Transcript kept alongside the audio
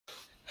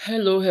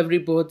Hello,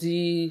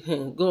 everybody.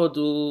 God,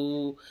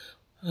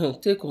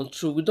 take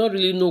control. We don't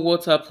really know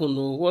what happened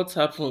or what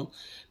happened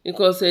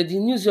because the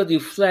news just dey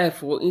fly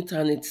for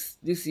internet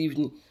this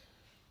evening.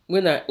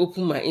 When I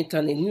open my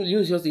internet,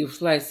 news just dey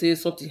fly say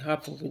something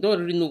happened. We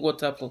don't really know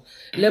what happened.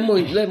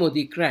 Lemon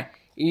dey cry.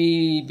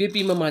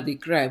 Baby mama dey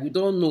cry. We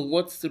don't know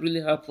what's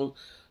really happened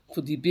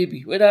for the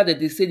baby. Whether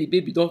they say the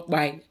baby don't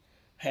buy.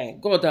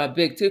 God, I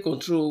beg, take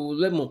control.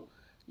 Lemon,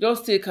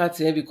 just take her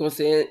to him because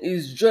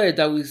it's joy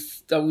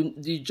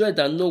the joy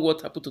that know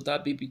what happened to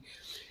that baby.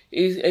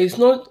 It's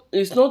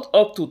not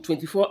up to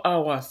 24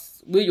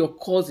 hours where your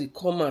cousin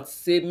come out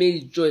say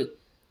make joy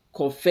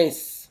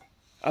confess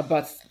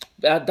about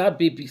that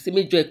baby, say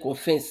make joy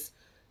confess.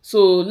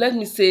 So let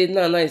me say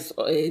now it's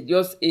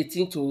just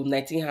 18 to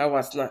 19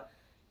 hours now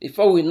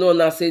before we know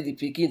now say the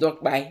pikin don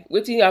kpai.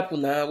 Wetin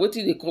happen now?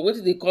 Wetin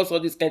dey cause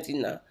all this kind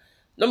thing now?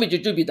 No be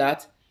juju be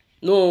that.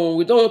 No,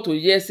 we don't want to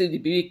hear say the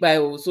baby kpai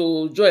o.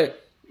 So joy,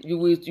 you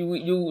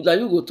now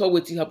you go talk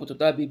wetin happen to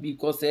that baby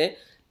because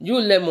you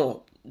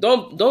Lemon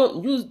don't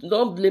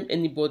blame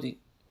anybody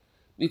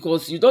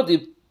because you don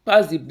dey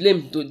pass the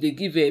blame to dey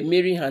give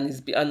Mary and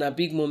her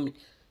big mommy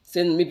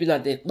saying maybe na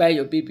dey kpai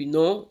your baby.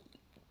 No.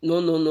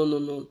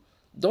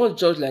 Don't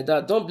judge like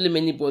that. Don't blame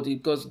anybody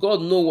because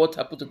God know what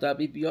happened to that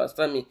baby. You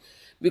understand me?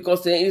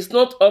 Because it's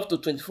not up to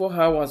 24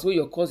 hours where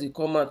your cousin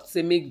come out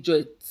say make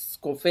joy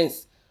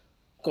confess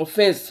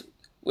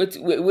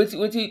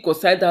wetin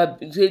concern that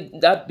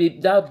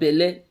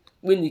belle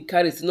when he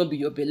carry say no be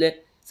your belle,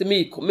 say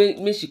make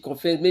she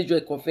confess, make joy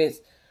confess.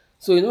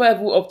 So you know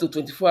even up to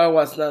 24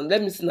 hours now.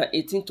 Let me see na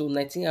 18 to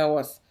 19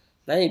 hours.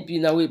 Now it be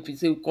now wey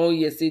say we come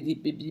hear say the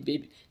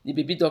baby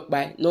don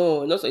kpai.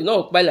 No, e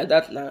no kpai like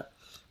that now.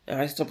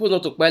 I suppose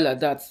not to kpai like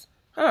that.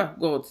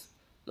 God.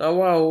 Now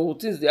wow,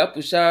 things dey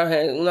happen sha.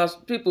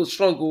 People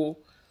strong o.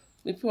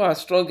 People are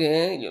strong.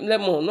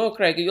 Lemon, no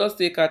cry. You just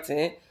take out.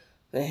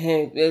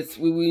 Yes,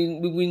 we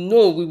will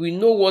know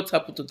what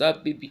happened to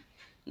that baby.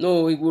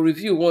 No, we will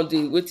review one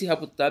day wetin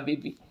happened to that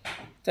baby.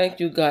 Thank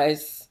you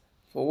guys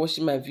for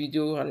watching my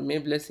video and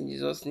remain blessed in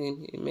Jesus'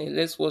 name. Amen.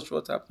 Let's watch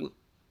what happened.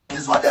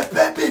 This one the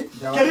baby.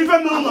 Can you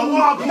even know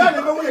what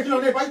happened?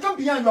 You can't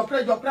be here and you're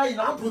crying.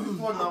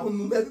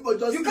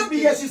 You can't be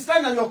here, she's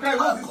crying and you're crying.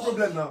 What's the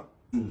problem now?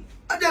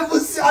 I never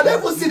see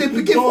the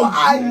pikin for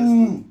eyes.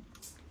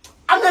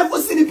 I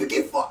never see the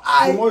pikin for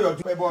eyes. No.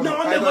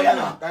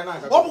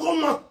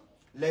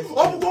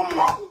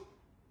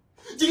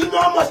 Do you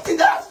know how much things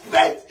that I've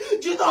spent?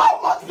 Do you know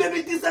how much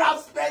baby things that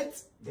I've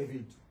spent?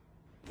 David.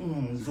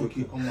 It's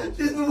okay, come on.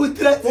 These people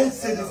threaten. Don't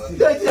say this thing.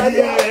 These people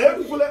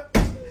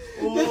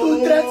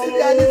threaten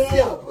me and this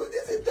year.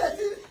 This is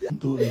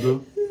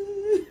threatening.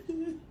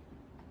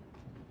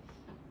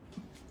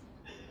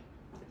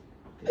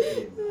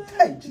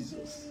 Hey,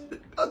 Jesus.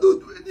 I don't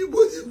do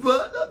anybody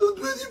bad. I don't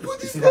do anybody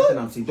bad. See that thing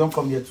I'm saying? Don't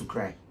come here to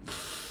cry.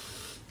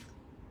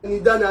 I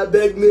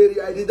beg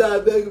Mary. I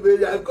beg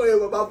Mary. I call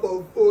your mama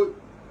for phone.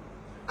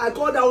 I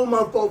called that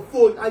woman for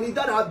phone. I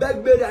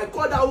beg Mary. I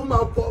called that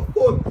woman for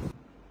phone.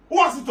 Who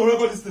asked you to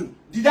record this thing?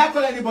 Did I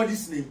call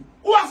anybody's name?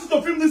 Who asked you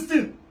to film this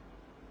thing?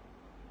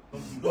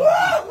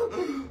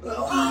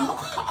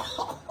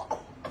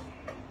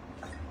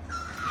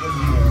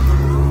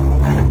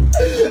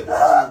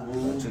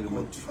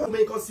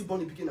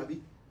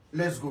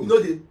 Let's go.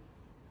 You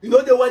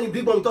know the one in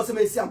big one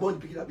doesn't say I'm born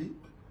the pikin abi.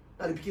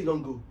 Now the pikin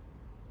don't go.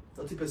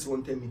 30 person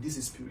won't tell me this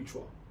is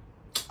spiritual.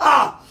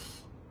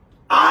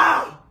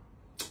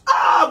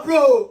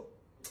 Bro.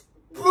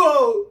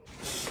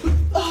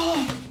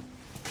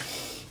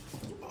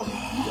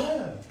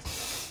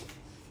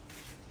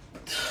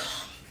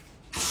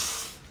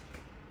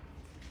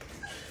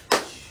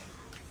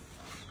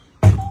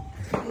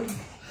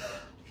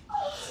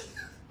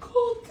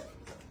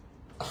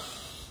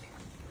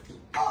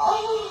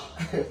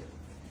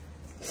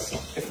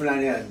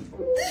 Yeah.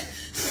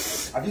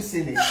 Have you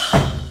seen it?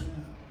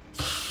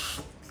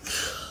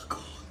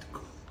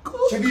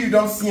 Maybe you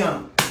don't see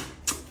him.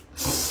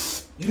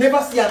 You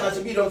never see him, but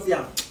maybe you don't see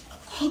him.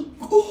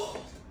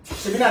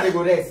 Maybe now they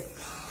go rest.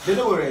 They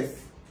don't go rest.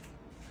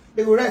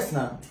 They go rest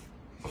now.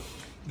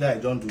 Guy,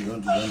 don't do.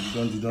 Stand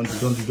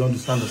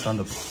up. Stand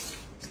up.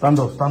 Stand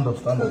up. Stand up.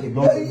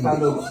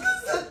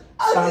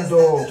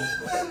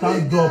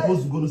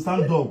 What's going to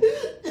stand up?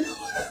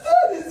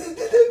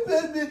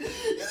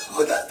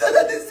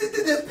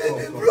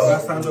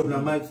 Stand up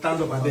now, man.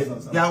 Stand up and then.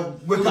 Yeah,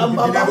 wake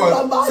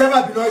up.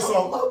 Seven be noise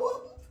on.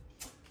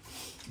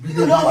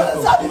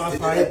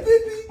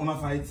 On a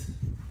fight.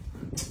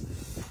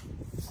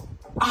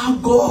 Oh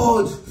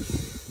God.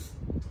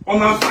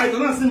 On a fight.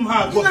 On a sim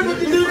hard.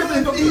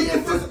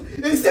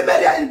 It's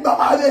Mary and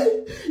Mama.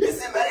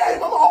 It's Mary and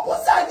Mama.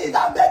 Opposite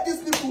that beg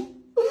these people.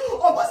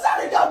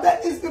 Opposite that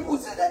beg these people.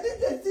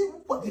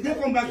 Did they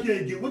come back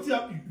here again? What you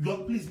have?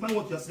 Please mind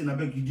what you're saying. I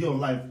beg you, get your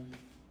life.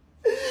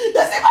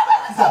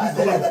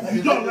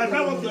 You don't like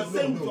what you're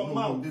saying with your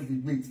mouth.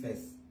 David, wait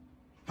first.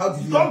 How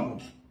did you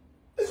happen?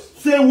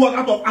 Say what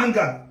out of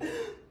anger?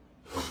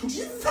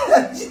 Stand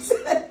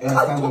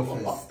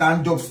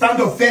up first.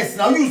 Stand up first.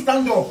 Now you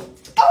stand up.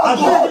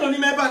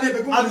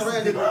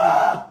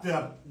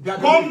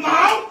 Come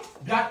now.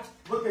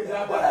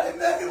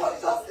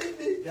 Everybody just leave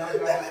me.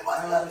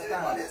 Everybody just leave me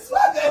for this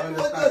swag.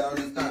 Everybody just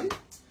leave me.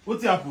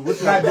 What's happened?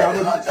 What's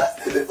Everybody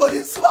just leave me for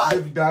this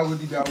swag.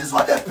 This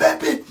one they pay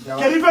me.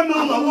 Can you even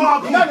know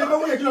what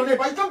happened?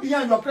 But you can't be here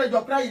and you're crying.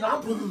 Now.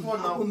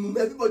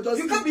 Everybody just.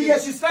 You can't be here.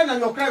 She's crying and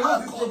you're crying.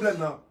 What's the problem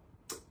now?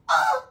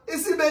 You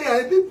see many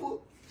other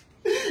people.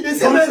 You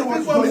see many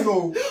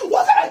people.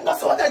 What I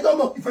don't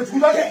know. If it's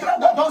good,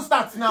 don't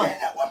start now.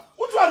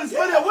 Which one is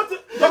funny? What?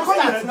 Don't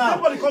start now.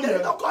 Nobody come here.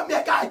 Don't come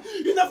here, guy.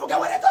 You don't forget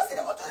when I just see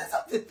them go do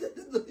something.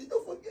 You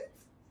don't forget.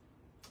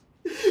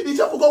 You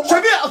just forgot.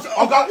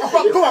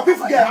 Come on,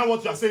 people get. Mind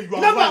what you are saying. You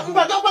are Mind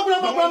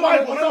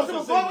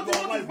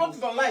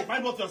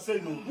what you are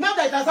saying. Now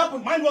that it has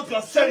happened, Mind what you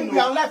are saying. We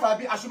are on life.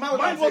 I should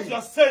mind what you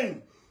are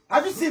saying.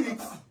 Have you seen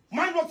it?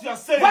 Mind what you are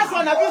saying. First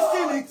one, have you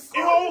seen it?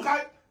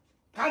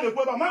 Mind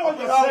what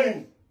you are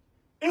saying.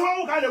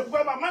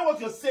 Mind what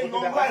you're saying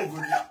on live.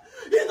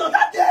 You know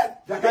that dead.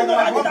 We're dead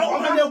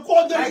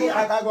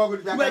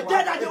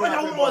at the when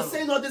I was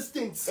saying all these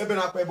things. No,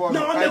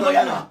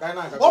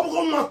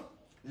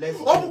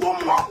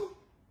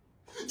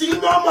 do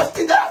you know how much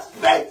things that I've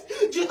spent?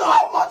 Do you know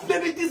how much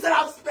baby things that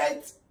I've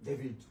spent?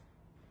 David,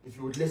 if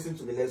you would listen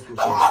to me, let's go.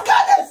 Oh,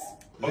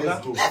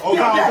 let's go.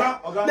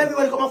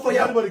 Everybody come up for you.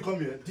 Everybody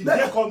come here. Did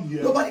they come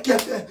here? Nobody came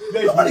here.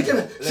 Nobody came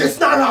here. She's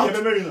not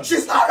around.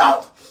 She's not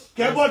around.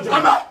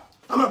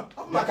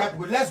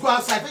 Let's go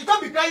outside. You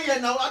can't be crying here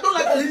now. I don't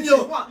like to you.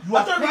 You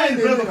are crying in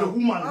front of a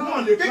woman.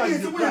 Woman, they cry.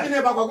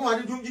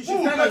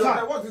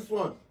 What's this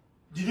one?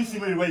 Did you see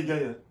me when you get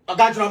here?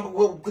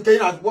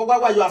 Why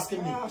are you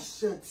asking me? Ah,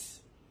 shit.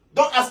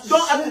 Don't ask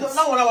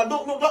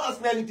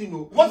me anything.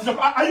 No. What is your,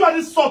 are you at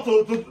this sort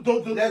to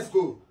Let's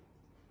go.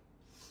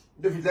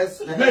 David, let's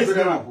go.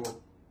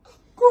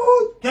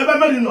 Good. Can you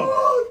marry now?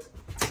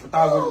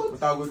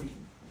 Without good.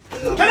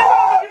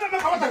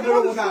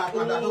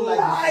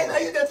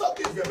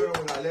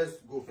 Let's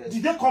go first.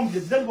 Did they come here?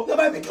 Did they go?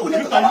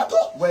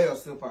 Wear your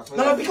slippers.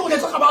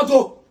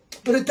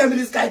 Don't tell me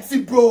this guy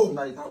sick, bro.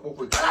 Let's go.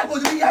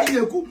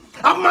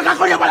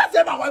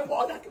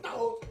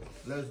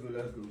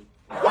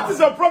 What is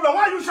your problem?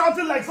 Why are you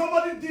shouting like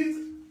somebody did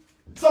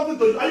something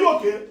to you? Are you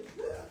okay?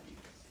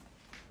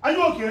 Are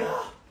you okay?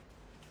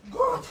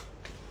 God.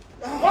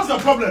 What's your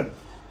problem?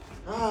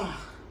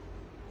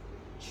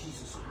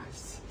 Jesus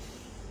Christ.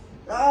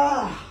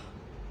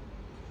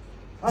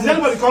 Did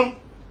anybody come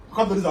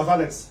to this house,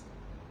 Alex?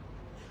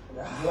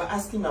 You are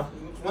asking me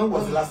when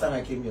was the last time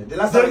I came here? The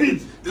last time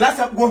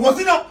was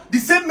it not the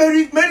same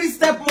Mary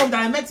stepmom that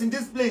I met in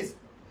this place?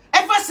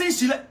 Ever since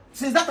that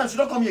time she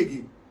don't come here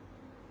again?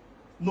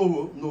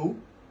 No.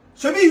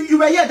 Show me you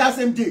were here that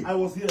same day. I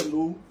was here,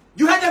 no.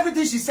 You heard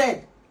everything she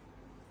said.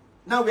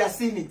 Now we are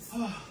seeing it.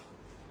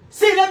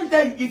 See, let me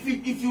tell you, if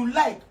you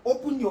like,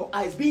 open your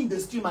eyes, be in the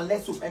stream and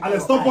let's open.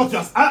 Alex, stop what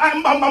you're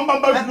saying. No.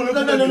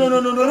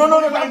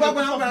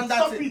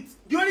 Stop it.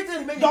 The only thing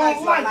remaining is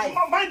your life.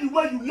 Mind the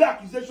way you lay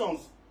accusations.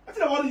 I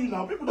think about you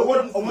now. People don't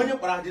want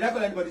this. Did I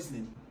call anybody's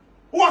name?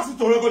 Who asked you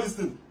to record this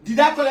thing? Did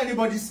I call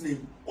anybody's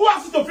name? Who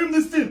asked you to film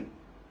this thing?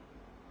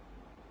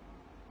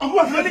 And who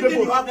has The only thing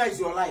you have now is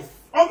your life.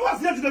 And who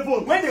has left the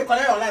phone? When they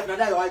collect your life, now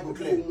that your eye go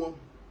clear.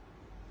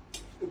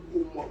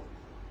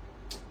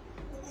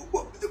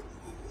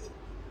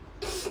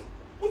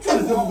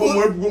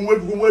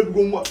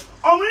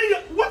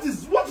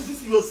 What is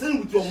this you're saying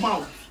with your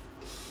mouth?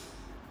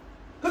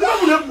 Is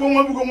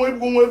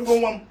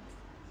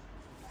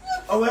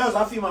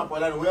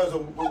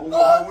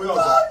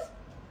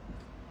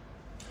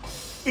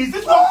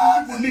this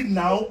what people need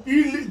now?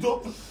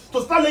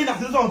 To start laying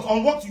accusation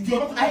on what you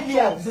do? I lay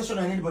accusation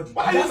on anybody.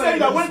 Why are you saying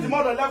that when the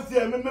mother left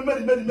here,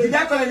 Did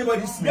I call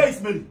anybody's name? Where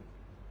is Mary?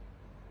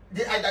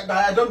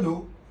 I don't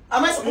know.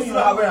 Am I supposed to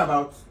know her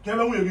whereabouts? Can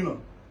you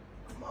know?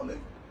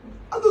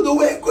 I don't know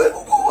where I'm going.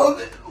 What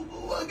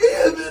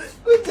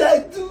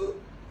I do?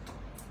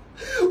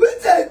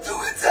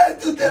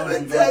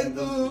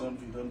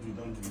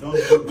 Bro,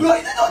 you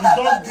don't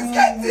know that this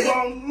guy did.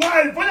 Don't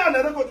lie. When you're on the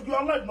record, you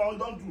are live now.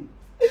 Don't do.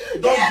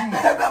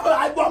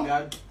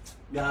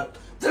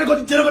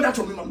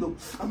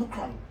 I'm not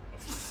crying.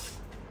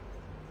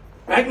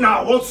 Right now,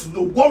 I want to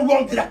know what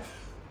wrong did I?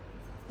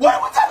 What I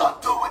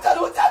not do? What I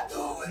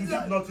do? You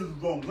did nothing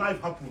wrong.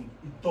 Life happened.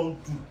 You don't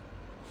do.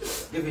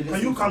 David,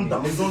 can you calm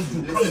down? Don't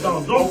do. Calm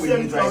down. Don't say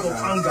anything out of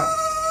anger.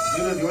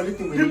 You know the only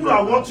thing people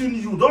are watching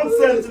you. Don't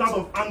say anything out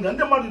of anger. And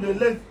then the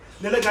leg,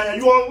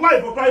 you are on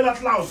live for crying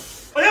out loud.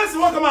 Oh yes,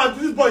 what come out?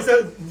 This boy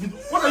said,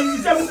 "What are you?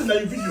 Is everything that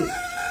you video?"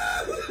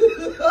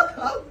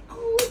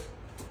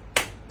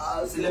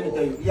 See, let me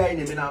tell you, yeah,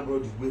 in the now, bro,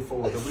 the way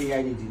forward, the way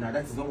you need now.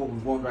 That is not what we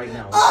want right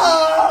now.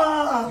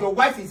 Your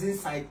wife is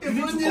inside. You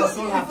need to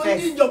console her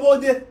first.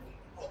 Hold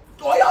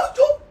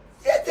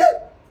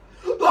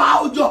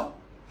on.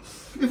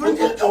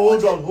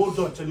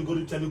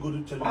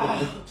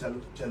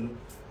 Chelu.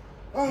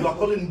 You are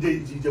calling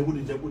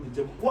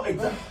Jebu. What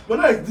exactly?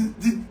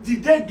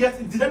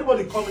 Did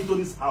anybody come into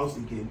this house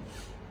again?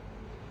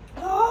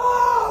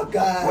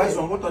 guy. Why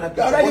son? What other things?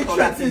 They already What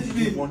other things threatened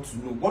do you me. want to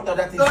know? What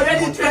other things? They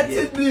already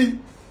threatened me.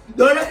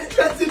 They already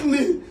threatened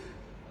me.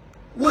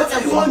 What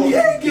are you want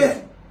here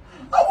again?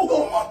 I will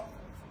go on.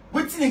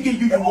 Waiting again,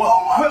 you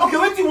want? Wait, okay,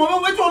 wait, you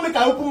want make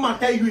I open my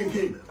tell you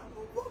again?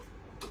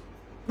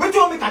 What do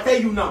you want make I tell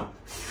you now?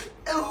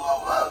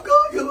 Oh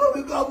God, you want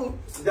me come?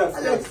 Sit down,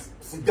 Alex.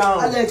 Sit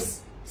down.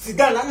 Alex. Sit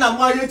down. I'm not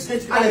married today.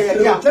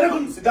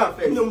 Sit down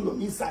first. No,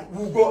 inside.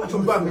 We'll go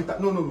and later.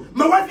 No.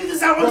 My wife is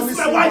inside. I want to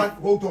see my wife.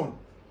 Hold on.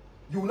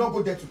 You will not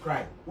go there to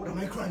cry. What am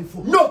I crying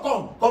for? No,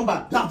 come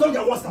back. Now don't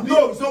get worse.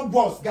 No, it's not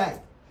worse, guy.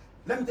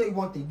 Let me tell you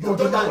one thing. You are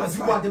the man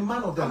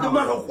of the house. I'm the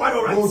man of what,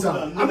 alright? Hold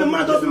on. I'm the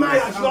man doesn't marry.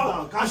 I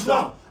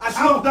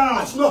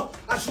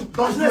should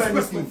Don't do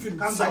express my anything.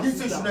 feelings. I didn't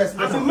say you should express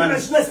As a my man, I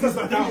feelings. should express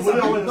my feelings.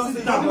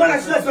 Sit down. Man, I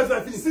should express my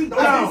feelings. Sit down.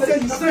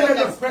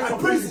 I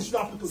pray this should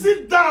happen to me.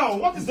 Sit down.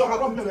 What is your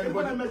problem?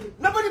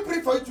 Nobody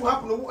prayed for it to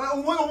happen.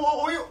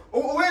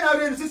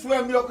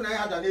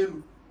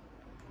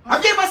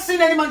 Have you ever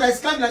seen any man that is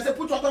climbing and say,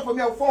 put your thought for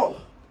me, I'll fall?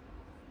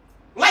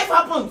 Life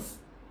happens.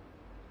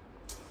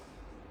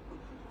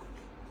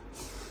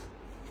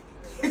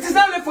 It is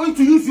not left for you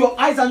to use your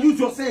eyes and use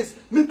your sense.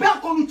 Me pay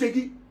call you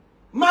Chegi.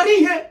 Marry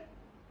here.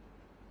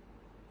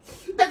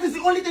 That is the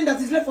only thing that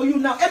is left for you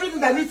now.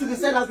 Everything that needs to be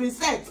said has been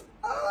said.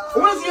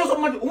 Once you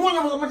somebody,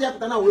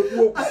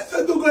 I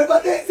said to go, if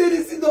I didn't say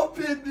this, don't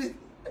pay me.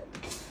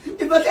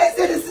 If I didn't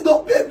say this,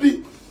 don't pay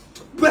me.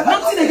 But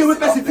one thing again, we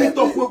person fit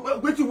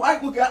talk. Wait, you I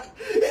go get.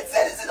 It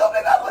said this, don't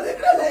pay me. I'm gonna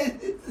cry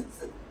like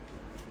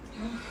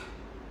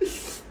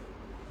this.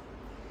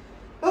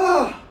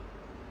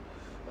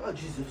 Oh,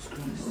 Jesus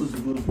Christ. What's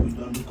going to be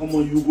done? Come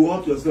on, you go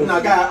out yourself. Nah,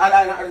 guy,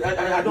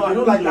 I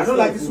don't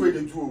like this way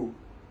they do.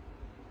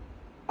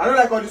 I don't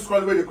like all this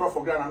crawl where they crawl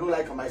for ground. I don't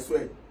like them, I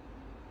swear.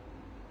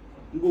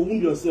 You go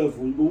wound yourself.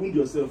 You go wound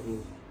yourself.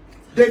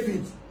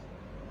 David.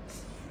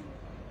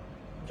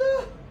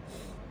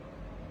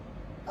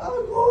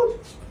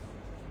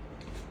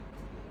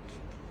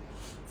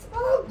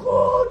 Oh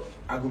God.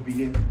 I go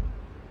begin.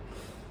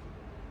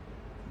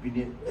 You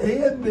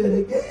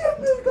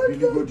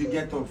go to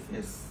get up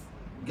first.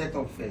 Get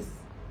up first.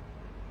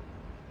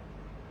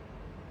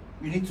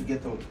 You need to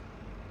get up.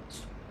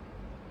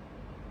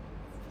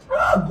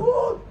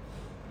 God.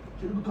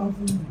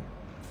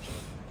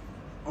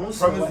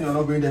 Promise me you're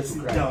not going there to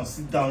cry.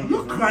 Sit down.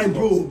 You're crying,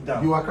 bro. Sit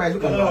down. You are crying.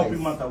 Look at your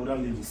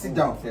eyes. Sit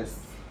down first.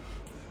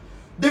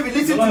 David,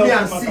 listen to me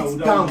and sit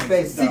down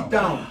first. Sit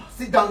down.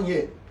 Sit down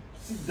here.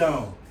 Sit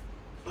down.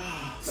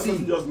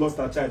 See, just lost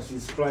her child.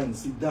 She's crying.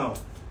 Sit down.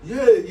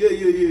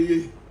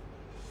 Yeah.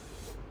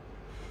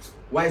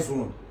 Wise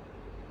one.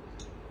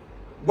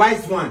 You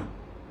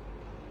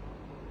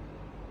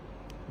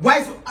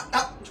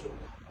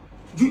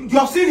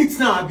have seen it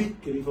now, Abi.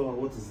 Kerifa,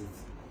 what is it?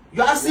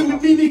 You are asking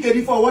me,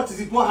 Kerifa, what is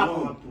it? What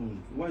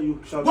happened? Why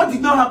you shouting? What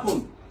did not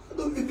happen?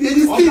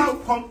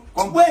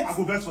 Come. Wait. I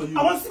go best for you.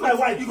 I want to see my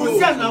wife. You go see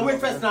her now. Wait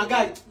first now,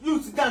 guy.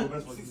 You sit down.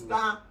 Sit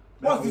down.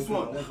 What's this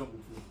one?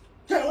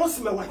 Yeah, I want to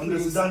see my wife.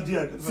 Sit down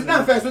there. Sit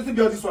down first. What's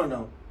be all this one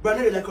now? But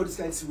I don't like all this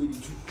kind of thing we do.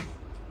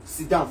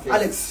 Sit down first.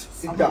 Alex,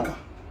 sit down.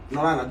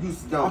 No, you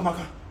sit down.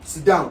 Amaka.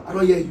 Sit down. I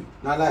don't hear you.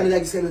 Nah, I don't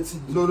like this kind of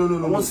thing. No.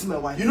 I want to see my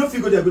wife. You know if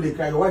you go there, go they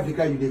cry. Your wife they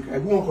cry, you they cry.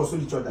 We won't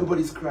console each other.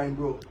 Nobody's crying,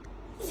 bro.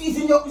 It's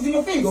in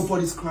your face.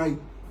 Nobody's crying.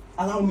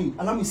 Allow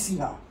me see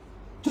her.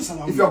 Just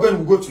allow me. If you're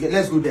going, we'll go together.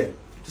 Let's go there.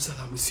 Just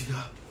allow me see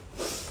her.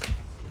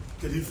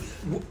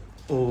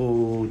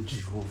 Oh,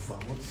 Jehovah,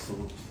 what is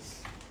all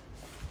this?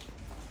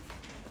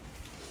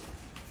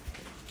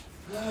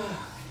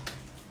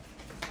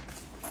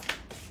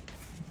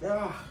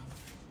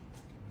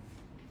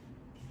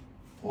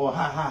 Oh,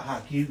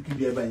 ha. Keep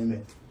the ever in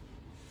there.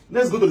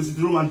 Let's go to the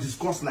sitting room and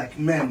discuss like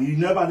men. You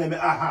never,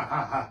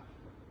 ha.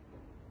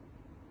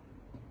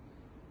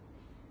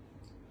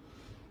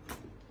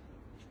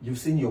 You've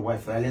seen your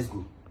wife, right? Let's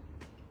go.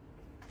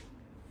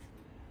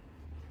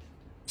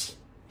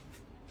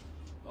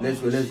 Let's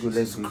go.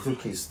 It's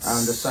okay.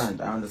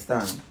 I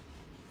understand.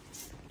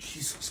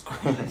 Jesus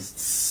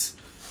Christ.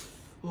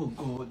 Oh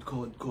God.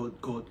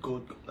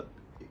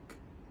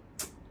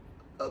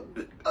 I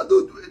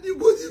don't do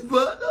anybody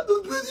bad.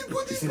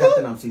 You see that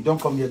thing I'm saying? Don't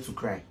come here to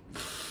cry.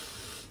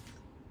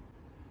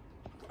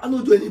 I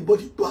don't do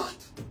anybody bad.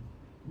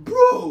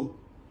 Bro.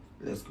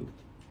 Let's go.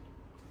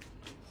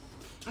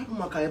 I don't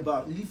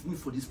Makaiba, leave me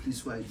for this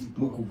place where I did.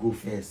 Moku, go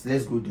first.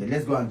 Let's go there.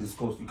 Let's go and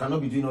discuss. You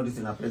cannot be doing all this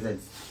in her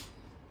presence.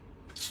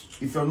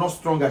 If you're not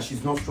strong and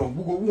she's not strong,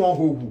 who won't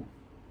hold who?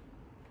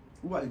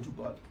 Who I do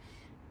bad?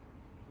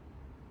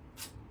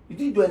 You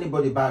didn't do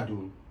anybody bad,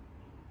 though.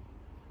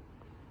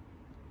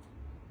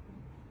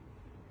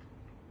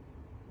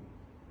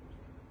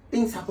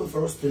 Things happen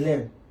for us to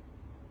learn.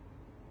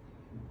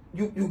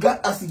 You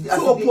got acid.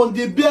 So upon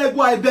the beg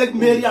where I beg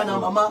Mary and her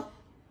mama.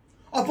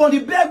 Upon the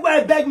beg where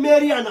I beg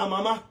Mary and her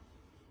mama.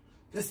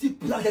 They still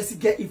plan, they still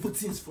get evil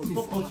things for me.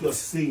 Stop what you're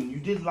saying. You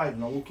did live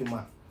now, okay,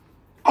 man.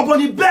 Upon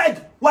the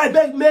beg where I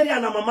beg Mary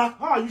and her mama.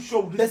 How are you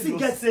sure with They this still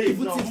you're get saying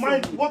evil now? things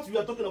Mind for me. what we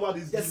are talking about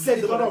is They said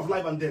it's it a matter already. of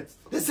life and death.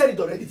 They said it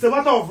already. It's a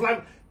matter of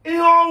life.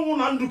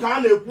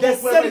 They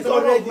said it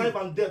already. Life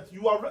and death.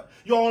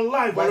 You're on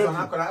live already.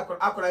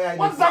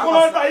 What's that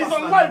going on? He's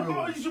on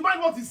live. You should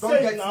mind what he's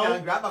saying now.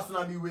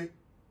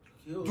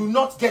 Do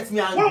not get me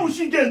angry. Why would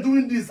she get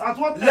doing this? At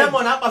what time?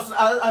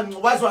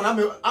 Lemon, wise one,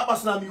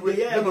 let's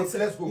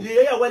go.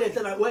 Yeah, when they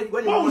tell her, when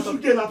why would she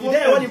get at what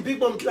time? When time? the big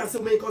bomb class say,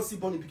 "Man, can't see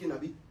Bonnie picking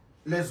abi."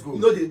 Let's go.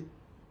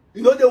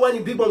 You know the one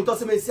in big bomb talk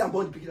say, "Man, see I'm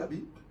Bonnie picking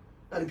abi."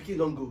 Now the picking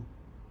don't go.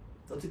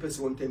 30%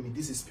 won't tell me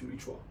this is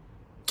spiritual.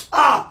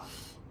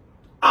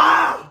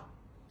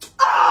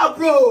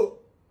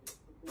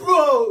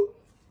 Bro.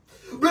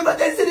 But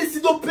they say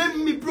this don't pay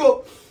me,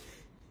 bro.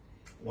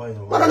 Why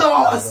not? I don't know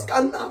how I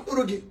scan now.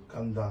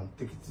 Calm down,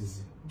 take it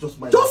easy. Just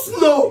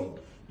know.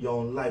 You're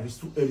on live. It's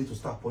too early to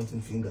start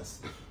pointing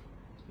fingers.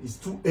 It's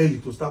too early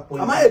to start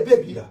pointing. Am I a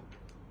baby? Yeah.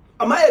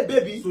 Am I a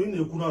baby? So in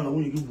the Quran,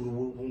 when you give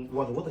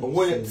what are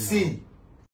you saying? See.